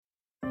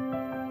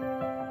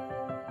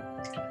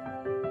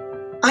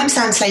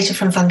Sam Slater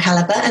from Fund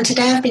Calibre, and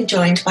today I've been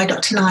joined by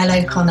Dr.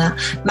 Niall O'Connor,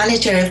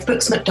 Manager of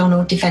Brooks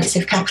Macdonald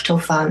Defensive Capital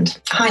Fund.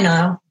 Hi,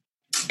 Niall.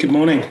 Good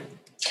morning.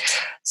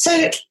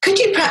 So could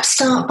you perhaps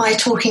start by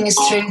talking us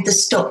through the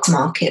stock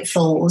market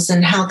falls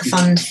and how the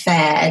fund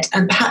fared,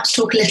 and perhaps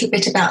talk a little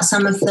bit about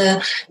some of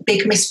the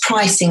big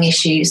mispricing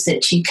issues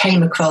that you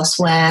came across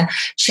where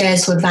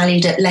shares were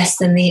valued at less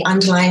than the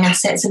underlying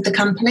assets of the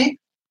company?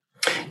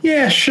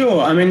 Yeah,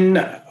 sure. I mean,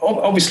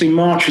 obviously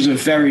March was a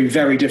very,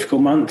 very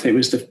difficult month. It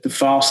was the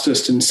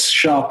fastest and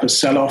sharpest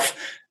sell-off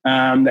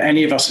that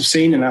any of us have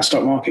seen in our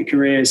stock market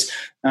careers.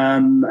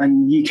 And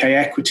UK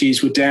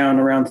equities were down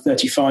around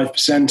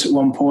 35% at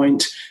one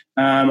point.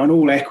 And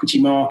all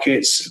equity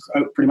markets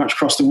pretty much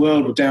across the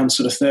world were down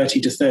sort of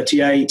 30 to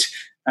 38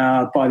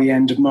 by the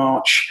end of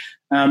March.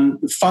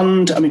 The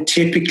fund, I mean,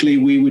 typically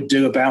we would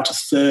do about a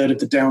third of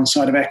the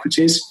downside of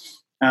equities.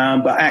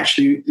 But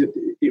actually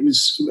it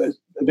was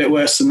a bit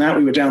worse than that.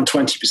 We were down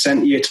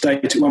 20% year to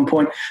date at one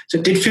point. So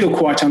it did feel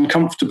quite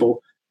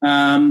uncomfortable.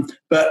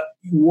 But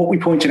what we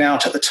pointed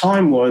out at the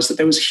time was that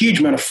there was a huge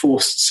amount of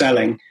forced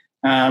selling.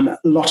 A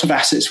lot of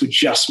assets were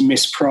just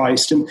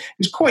mispriced. And it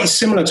was quite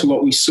similar to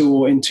what we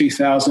saw in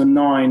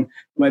 2009,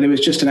 where there was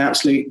just an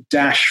absolute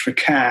dash for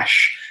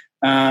cash.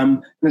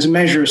 And as a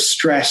measure of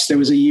stress, there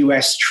was a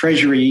US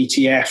Treasury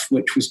ETF,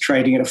 which was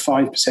trading at a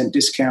 5%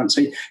 discount. So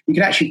you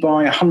could actually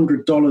buy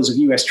 $100 of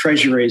US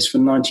Treasuries for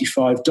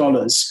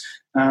 $95.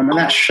 And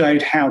that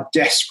showed how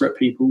desperate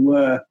people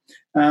were.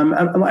 And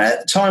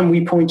at the time,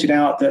 we pointed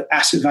out that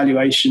asset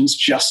valuations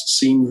just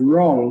seemed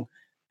wrong.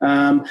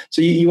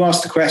 So you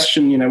asked the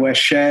question, where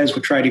shares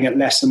were trading at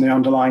less than the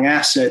underlying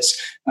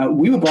assets.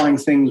 We were buying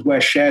things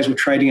where shares were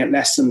trading at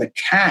less than the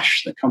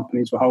cash that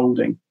companies were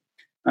holding.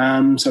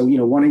 So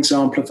one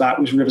example of that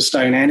was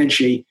Riverstone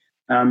Energy.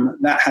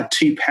 That had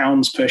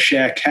 £2 per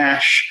share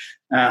cash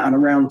and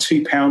around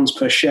 £2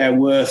 per share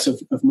worth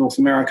of North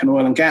American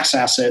oil and gas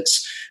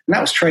assets. And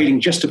that was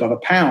trading just above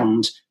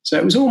 £1. So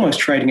it was almost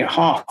trading at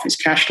half its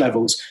cash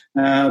levels.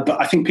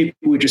 But I think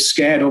people were just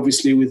scared,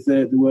 obviously, with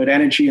the word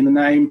energy in the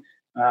name.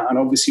 And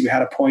obviously we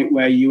had a point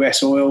where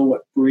US oil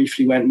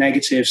briefly went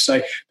negative.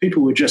 So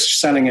people were just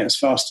selling it as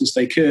fast as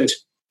they could.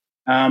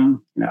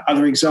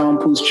 Other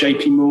examples,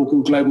 JP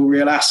Morgan Global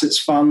Real Assets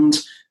Fund,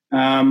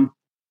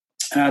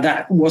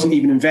 that wasn't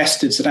even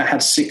invested. So that had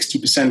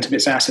 60% of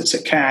its assets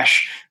at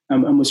cash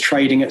and was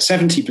trading at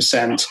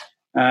 70%.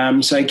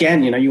 So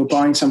again, you're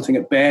buying something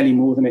at barely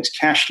more than its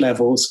cash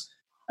levels.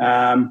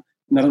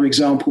 Another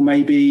example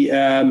may be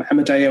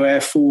Amadeo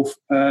Air 4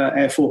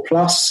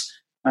 Plus.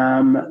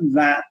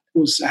 That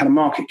had a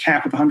market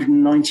cap of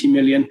 190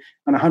 million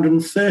and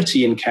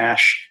 130 in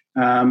cash,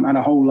 and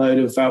a whole load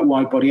of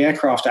wide-body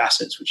aircraft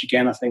assets, which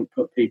again I think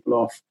put people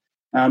off.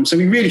 So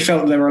we really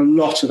felt that there were a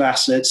lot of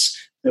assets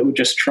that were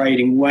just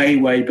trading way,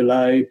 way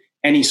below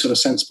any sort of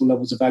sensible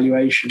levels of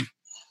valuation.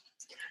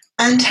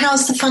 And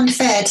how's the fund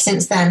fared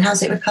since then?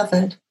 How's it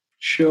recovered?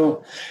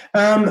 Sure.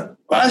 Well,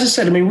 as I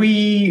said, I mean,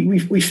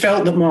 we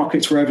felt that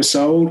markets were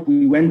oversold.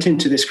 We went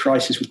into this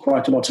crisis with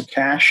quite a lot of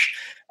cash.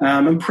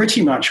 And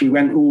pretty much we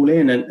went all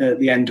in at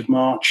the end of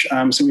March.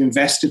 So we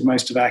invested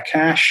most of our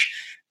cash.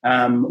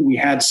 We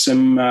had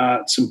some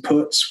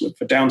puts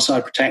for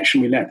downside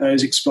protection. We let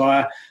those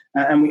expire.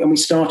 And we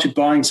started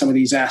buying some of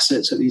these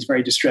assets at these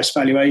very distressed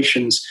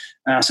valuations.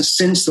 So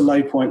since the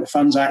low point, the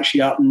fund's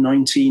actually up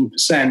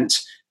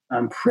 19%,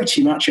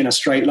 pretty much in a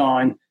straight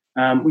line,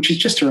 which is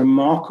just a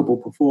remarkable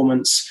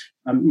performance.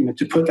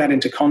 To put that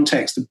into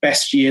context, the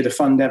best year the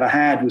fund ever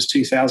had was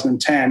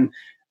 2010.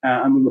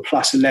 And we were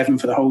plus 11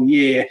 for the whole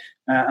year.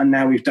 And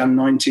now we've done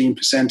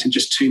 19% in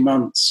just 2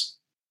 months.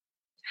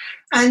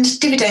 And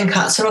dividend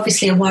cuts are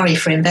obviously a worry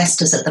for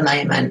investors at the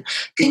moment.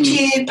 Could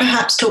you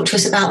perhaps talk to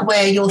us about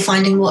where you're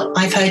finding what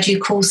I've heard you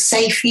call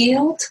safe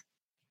yield?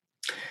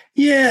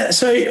 Yeah,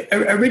 so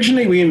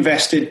originally we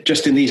invested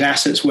just in these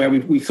assets where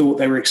we thought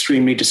they were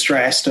extremely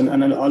distressed, and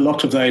a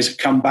lot of those have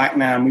come back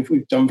now, and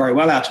we've done very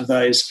well out of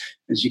those,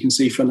 as you can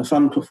see from the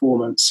fund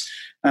performance.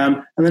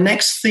 And the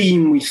next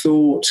theme we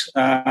thought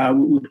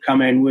would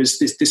come in was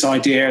this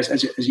idea,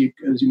 as you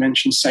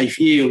mentioned, safe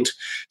yield.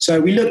 So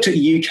we looked at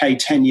UK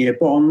 10-year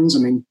bonds. I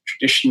mean,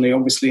 traditionally,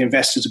 obviously,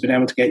 investors have been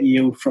able to get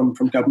yield from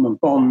government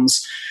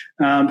bonds.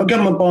 But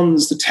government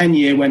bonds, the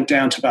 10-year went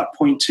down to about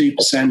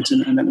 0.2%,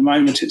 and at the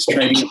moment it's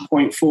trading at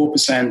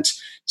 0.4%.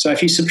 So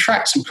if you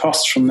subtract some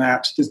costs from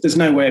that, there's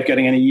no way of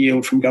getting any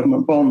yield from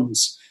government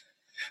bonds.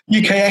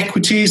 UK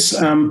equities,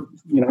 I'm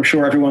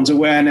sure everyone's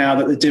aware now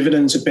that the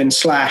dividends have been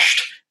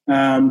slashed.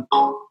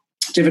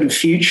 Dividend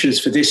futures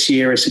for this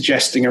year are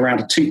suggesting around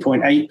a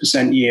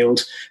 2.8%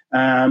 yield.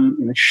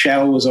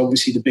 Shell was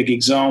obviously the big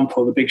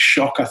example, the big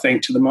shock, I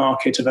think, to the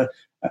market of a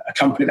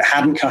company that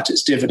hadn't cut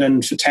its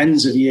dividend for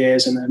tens of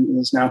years and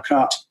has now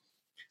cut.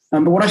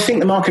 But what I think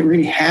the market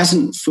really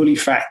hasn't fully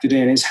factored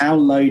in is how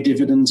low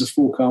dividends are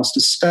forecast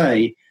to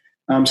stay.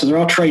 So there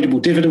are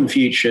tradable dividend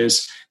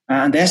futures,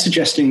 and they're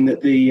suggesting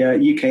that the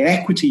UK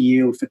equity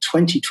yield for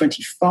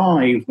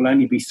 2025 will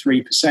only be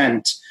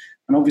 3%.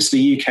 And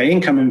obviously UK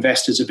income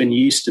investors have been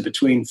used to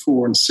between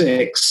 4 and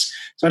 6.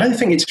 So I don't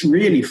think it's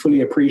really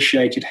fully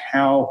appreciated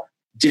how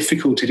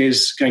difficult it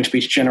is going to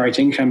be to generate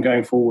income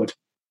going forward.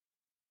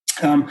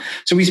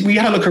 So we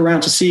had a look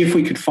around to see if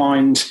we could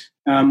find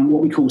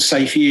what we call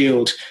safe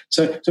yield.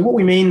 So what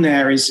we mean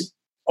there is,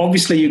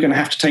 obviously you're going to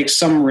have to take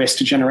some risk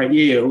to generate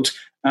yield,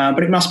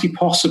 but it must be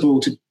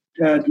possible to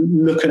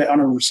look at it on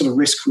a sort of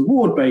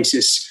risk-reward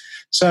basis.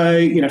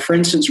 So, for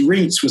instance,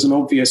 REITs was an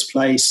obvious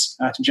place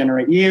to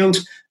generate yield.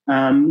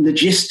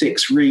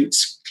 Logistics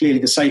REITs, clearly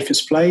the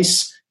safest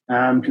place,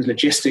 because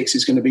logistics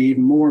is going to be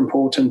even more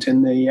important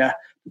in the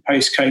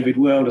post-COVID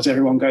world as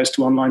everyone goes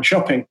to online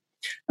shopping.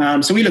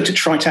 So we looked at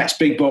Tritax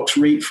Big Box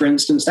REIT, for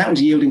instance. That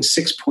was yielding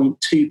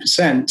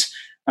 6.2%.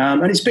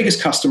 And its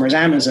biggest customer is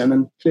Amazon,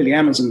 and clearly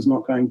Amazon's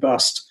not going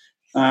bust.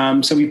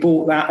 So we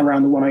bought that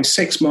around the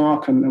 106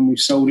 mark, and we've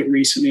sold it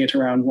recently at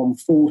around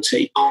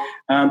 140.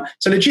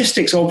 So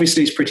logistics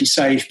obviously is pretty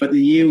safe, but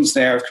the yields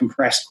there have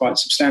compressed quite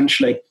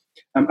substantially.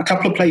 A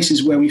couple of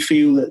places where we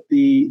feel that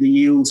the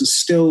yields are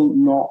still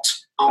not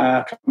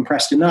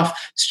compressed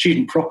enough: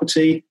 student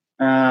property.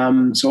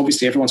 So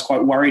obviously everyone's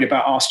quite worried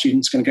about, are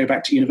students going to go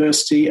back to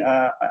university?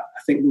 I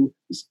think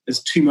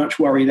there's too much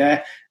worry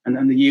there,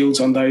 and the yields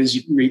on those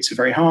REITs are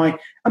very high.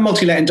 And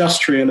multi-let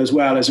industrial as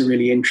well is a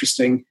really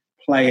interesting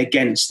play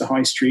against the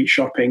high street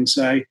shopping.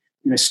 So,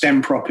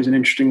 StemProp is an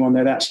interesting one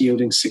there. That's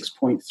yielding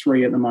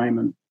 6.3 at the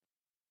moment.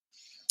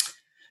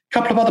 A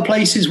couple of other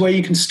places where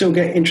you can still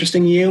get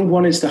interesting yield.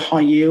 One is the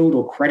high yield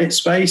or credit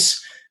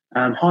space.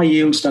 High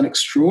yield's done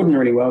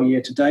extraordinarily well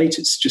year to date.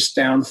 It's just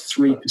down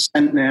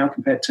 3% now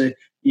compared to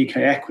UK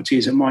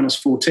equities at minus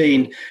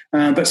 14.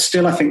 But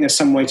still, I think there's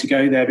some way to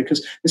go there,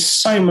 because there's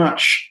so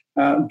much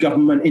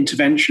government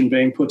intervention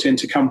being put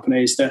into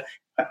companies that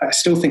I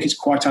still think it's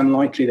quite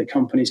unlikely that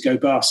companies go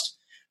bust.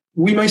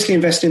 We mostly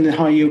invest in the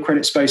high yield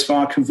credit space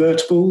via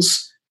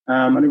convertibles.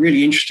 And a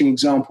really interesting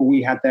example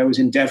we had there was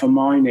Endeavour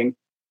Mining.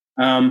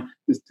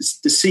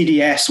 The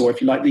CDS, or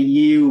if you like, the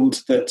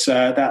yield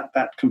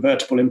that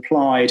convertible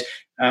implied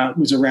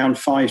was around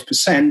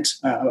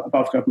 5%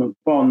 above government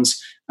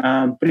bonds,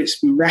 but it's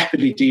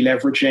rapidly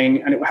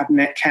deleveraging, and it will have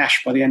net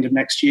cash by the end of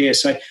next year.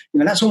 So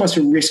that's almost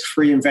a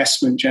risk-free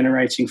investment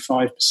generating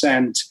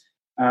 5%.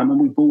 And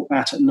we bought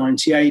that at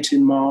 98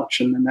 in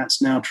March, and then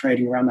that's now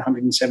trading around the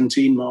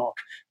 117 mark.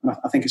 And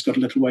I think it's got a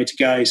little way to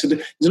go. So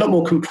there's a lot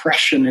more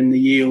compression in the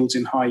yields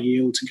in high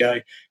yield to go.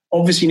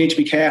 Obviously, you need to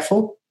be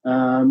careful,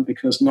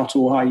 because not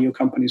all high yield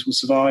companies will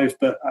survive,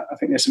 but I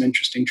think there's some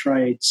interesting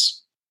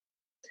trades.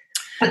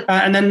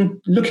 And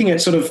then looking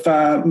at sort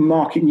of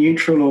market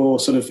neutral or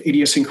sort of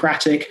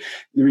idiosyncratic,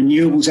 the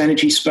renewables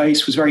energy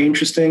space was very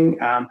interesting.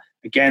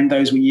 Again,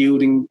 those were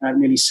yielding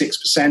nearly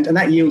 6%, and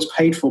that yield's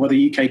paid for by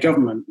the UK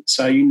government.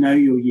 So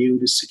your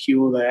yield is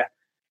secure there.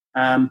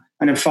 And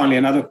then finally,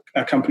 another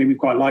company we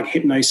quite like,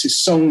 Hipgnosis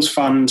Songs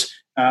Fund,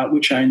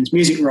 which owns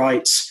music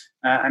rights.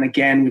 And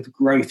again, with the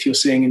growth you're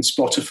seeing in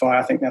Spotify,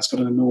 I think that's got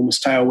an enormous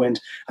tailwind.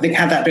 I think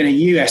had that been a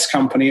US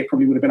company, it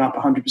probably would have been up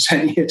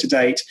 100% year to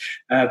date.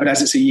 But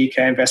as it's a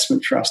UK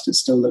investment trust, it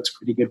still looks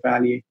pretty good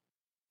value.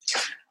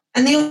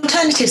 And the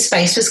alternative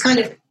space was kind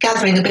of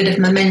gathering a bit of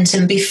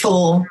momentum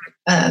before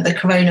the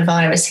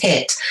coronavirus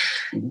hit.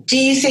 Do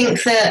you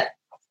think that,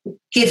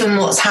 given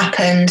what's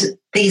happened,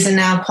 these are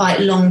now quite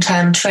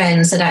long-term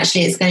trends, that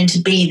actually it's going to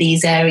be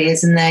these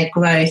areas and their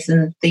growth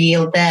and the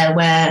yield there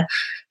where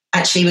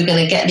actually we're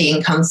going to get the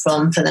income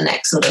from for the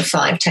next sort of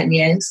 5-10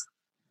 years?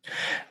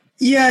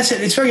 Yes,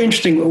 it's very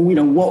interesting,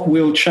 what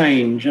will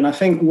change. And I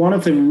think one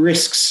of the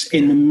risks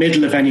in the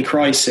middle of any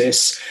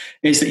crisis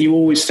is that you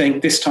always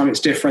think this time it's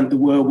different, the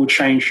world will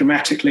change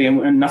dramatically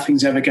and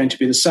nothing's ever going to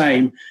be the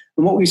same.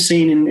 And what we've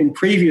seen in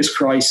previous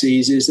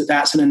crises is that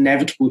that's an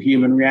inevitable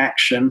human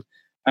reaction.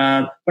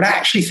 But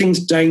actually things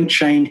don't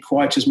change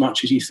quite as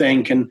much as you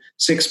think. And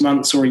 6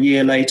 months or a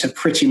year later,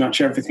 pretty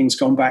much everything's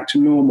gone back to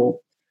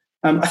normal.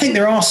 I think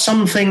there are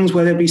some things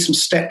where there'll be some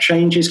step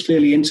changes.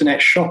 Clearly,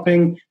 internet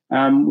shopping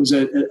was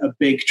a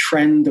big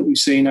trend that we've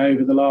seen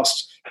over the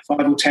last 5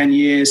 or 10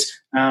 years.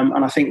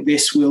 And I think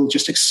this will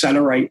just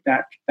accelerate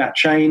that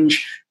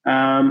change.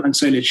 And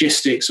so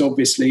logistics,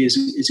 obviously,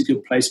 is a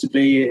good place to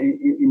be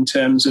in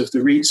terms of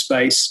the REIT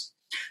space.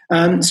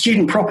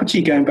 Student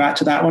property, going back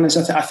to that one, is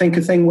I think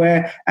a thing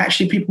where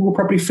actually people will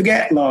probably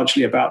forget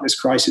largely about this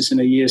crisis in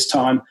a year's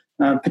time,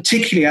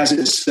 particularly as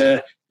it's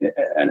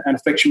an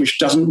affliction which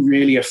doesn't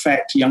really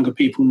affect younger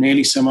people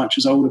nearly so much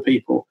as older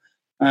people.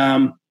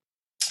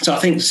 So I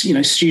think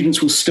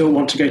students will still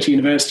want to go to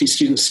university.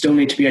 Students still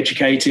need to be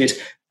educated,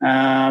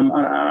 and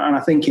I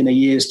think in a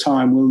year's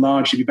time we'll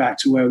largely be back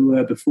to where we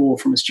were before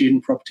from a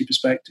student property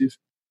perspective.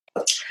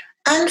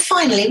 And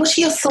finally, what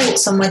are your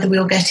thoughts on whether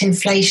we'll get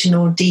inflation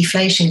or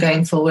deflation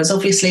going forwards?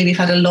 Obviously, we've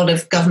had a lot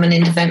of government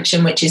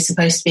intervention, which is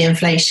supposed to be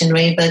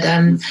inflationary, but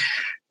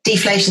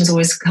deflation's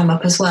always come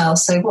up as well.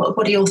 So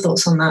what are your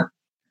thoughts on that?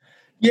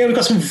 Yeah, we've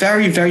got some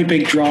very, very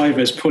big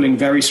drivers pulling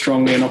very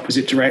strongly in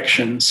opposite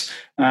directions.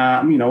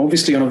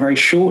 Obviously on a very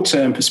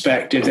short-term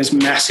perspective, there's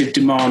massive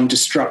demand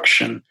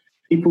destruction.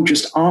 people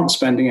just aren't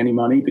spending any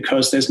money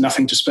because there's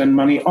nothing to spend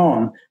money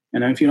on.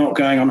 If you're not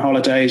going on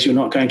holidays, you're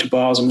not going to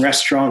bars and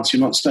restaurants,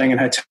 you're not staying in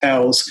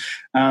hotels.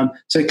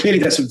 So clearly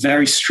that's a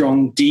very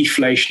strong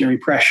deflationary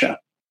pressure.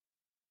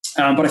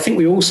 But I think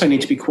we also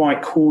need to be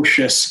quite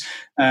cautious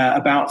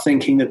about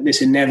thinking that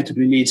this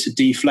inevitably leads to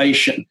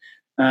deflation,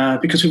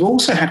 because we've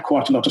also had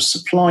quite a lot of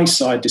supply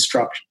side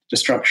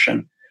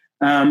destruction.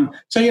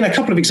 So, a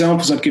couple of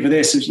examples I'd give of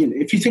this is,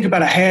 if you think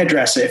about a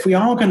hairdresser, if we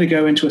are going to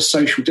go into a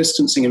social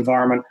distancing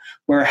environment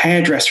where a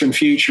hairdresser in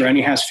future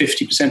only has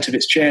 50% of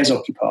its chairs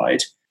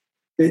occupied,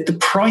 the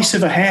price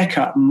of a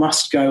haircut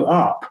must go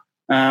up,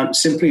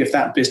 simply if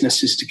that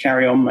business is to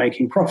carry on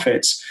making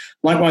profits.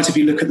 Likewise, if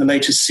you look at the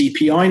latest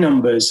CPI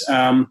numbers,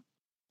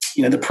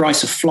 the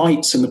price of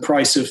flights and the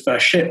price of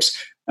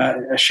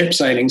ship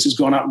sailings has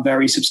gone up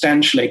very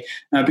substantially,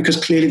 because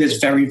clearly there's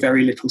very,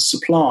 very little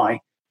supply.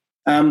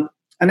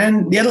 And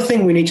then the other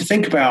thing we need to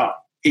think about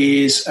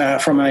is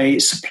from a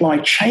supply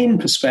chain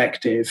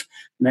perspective.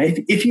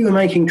 If you were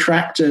making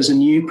tractors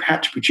and you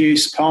had to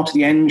produce part of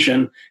the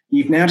engine,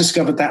 you've now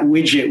discovered that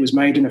widget was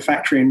made in a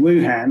factory in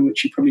Wuhan,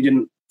 which you probably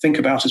didn't think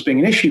about as being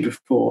an issue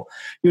before.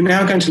 You're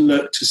now going to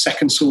look to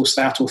second source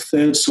that or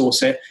third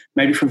source it,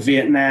 maybe from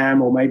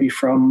Vietnam or maybe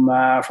from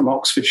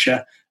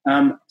Oxfordshire.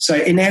 So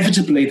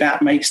inevitably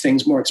that makes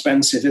things more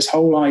expensive. This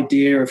whole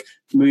idea of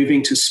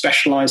moving to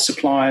specialized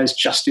suppliers,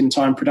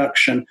 just-in-time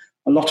production,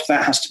 a lot of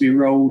that has to be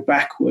rolled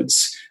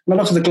backwards. And a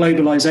lot of the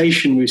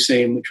globalization we've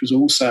seen, which was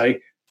also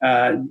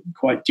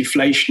quite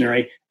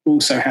deflationary,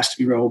 also has to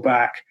be rolled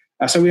back.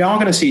 So we are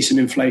going to see some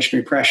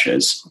inflationary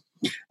pressures.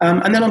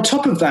 And then on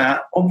top of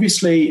that,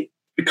 obviously,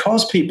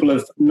 because people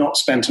have not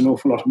spent an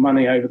awful lot of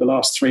money over the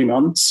last 3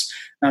 months,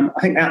 I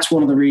think that's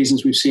one of the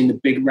reasons we've seen the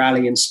big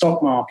rally in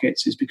stock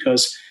markets, is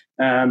because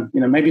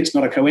maybe it's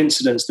not a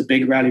coincidence. The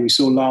big rally we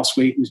saw last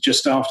week was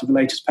just after the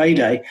latest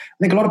payday. I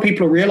think a lot of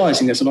people are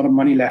realizing there's a lot of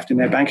money left in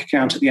their bank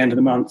account at the end of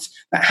the month.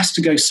 That has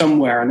to go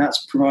somewhere, and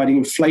that's providing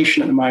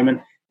inflation at the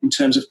moment in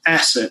terms of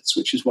assets,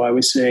 which is why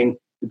we're seeing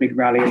the big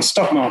rally in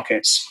stock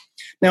markets.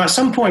 Now, at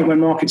some point when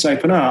markets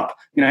open up,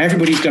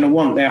 everybody's going to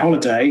want their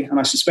holiday, and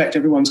I suspect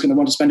everyone's going to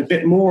want to spend a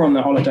bit more on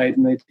their holiday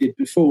than they did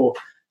before.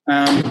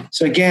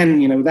 So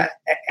again, that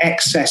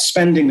excess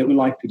spending that we're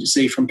likely to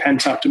see from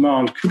pent-up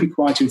demand could be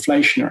quite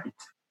inflationary.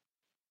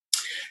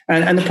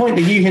 And the point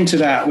that you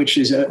hinted at, which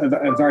is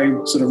a very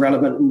sort of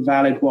relevant and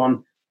valid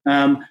one,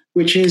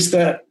 which is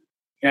that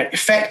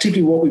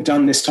effectively what we've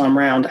done this time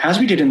round, as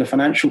we did in the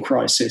financial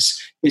crisis,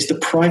 is the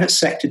private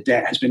sector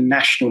debt has been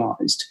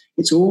nationalised.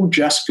 It's all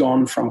just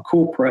gone from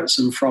corporates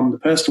and from the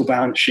personal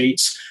balance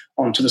sheets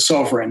onto the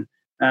sovereign.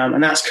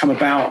 And that's come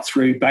about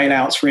through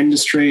bailouts for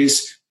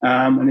industries,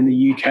 and in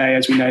the UK,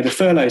 as we know, the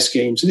furlough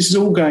scheme. So this is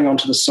all going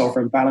onto the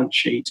sovereign balance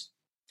sheet.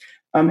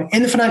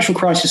 In the financial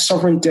crisis,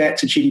 sovereign debt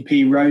to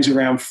GDP rose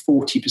around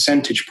 40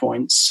 percentage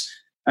points.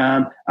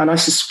 And I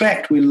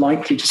suspect we're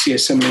likely to see a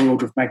similar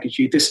order of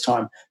magnitude this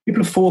time.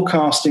 People are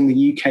forecasting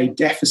the UK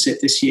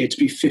deficit this year to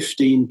be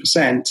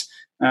 15%,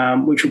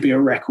 which will be a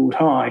record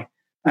high.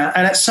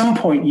 And at some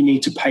point, you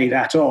need to pay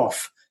that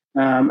off.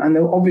 And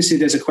obviously,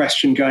 there's a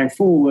question going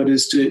forward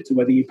as to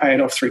whether you pay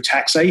it off through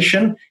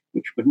taxation,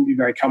 which wouldn't be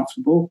very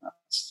comfortable.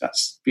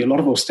 That's be a lot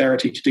of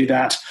austerity to do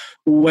that,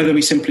 or whether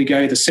we simply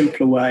go the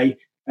simpler way,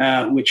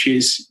 which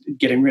is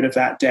getting rid of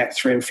that debt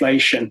through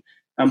inflation.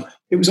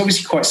 It was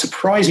obviously quite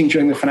surprising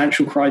during the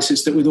financial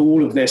crisis that with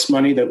all of this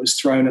money that was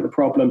thrown at the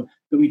problem,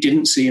 that we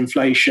didn't see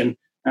inflation.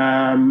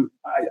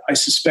 I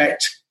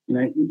suspect,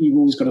 you've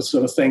always got to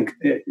sort of think,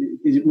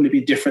 will it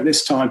be different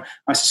this time?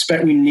 I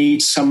suspect we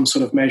need some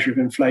sort of measure of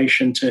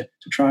inflation to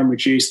try and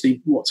reduce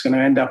what's going to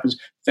end up as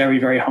very,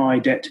 very high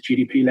debt to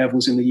GDP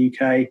levels in the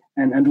UK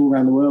and all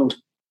around the world.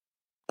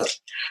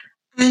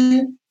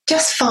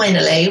 Just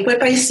finally, we're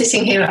both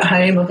sitting here at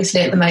home,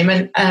 obviously, at the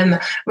moment,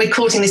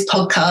 recording this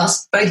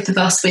podcast, both of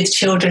us with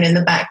children in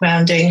the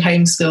background doing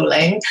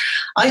homeschooling.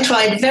 I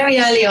tried very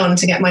early on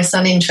to get my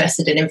son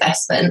interested in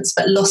investments,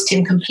 but lost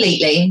him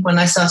completely when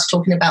I started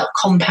talking about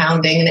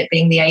compounding and it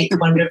being the eighth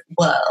wonder of the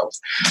world.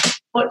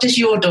 What does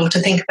your daughter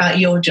think about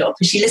your job?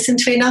 Has she listened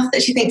to enough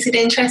that she thinks it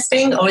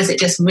interesting, or is it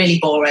just really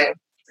boring?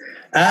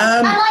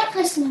 I like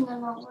listening to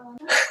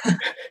them.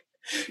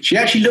 She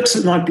actually looks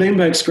at my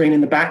Bloomberg screen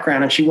in the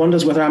background and she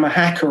wonders whether I'm a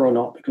hacker or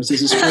not, because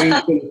there's a screen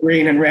full of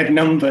green and red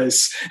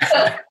numbers.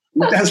 It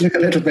does look a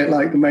little bit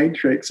like the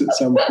Matrix at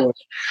some point.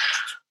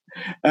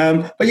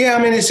 But yeah,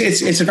 I mean,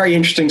 it's a very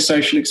interesting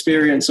social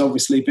experience,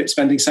 obviously, but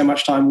spending so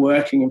much time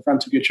working in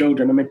front of your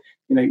children. I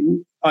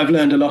mean, I've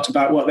learned a lot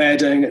about what they're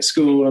doing at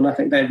school, and I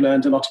think they've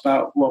learned a lot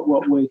about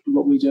what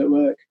we do at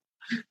work.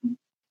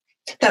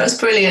 That was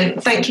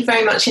brilliant. Thank you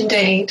very much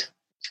indeed.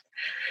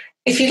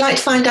 If you'd like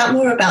to find out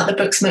more about the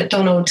Brooks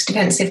Macdonald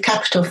Defensive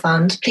Capital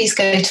Fund, please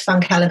go to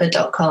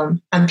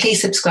fundcalibre.com and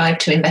please subscribe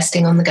to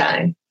Investing on the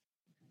Go.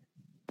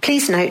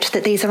 Please note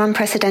that these are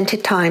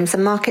unprecedented times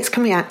and markets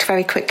can react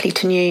very quickly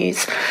to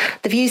news.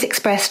 The views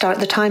expressed are at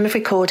the time of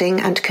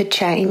recording and could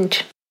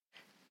change.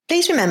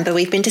 Please remember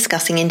we've been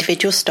discussing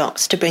individual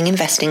stocks to bring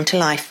investing to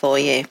life for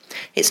you.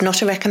 It's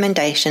not a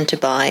recommendation to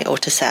buy or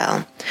to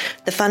sell.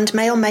 The fund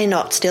may or may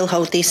not still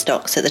hold these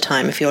stocks at the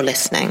time of your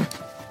listening.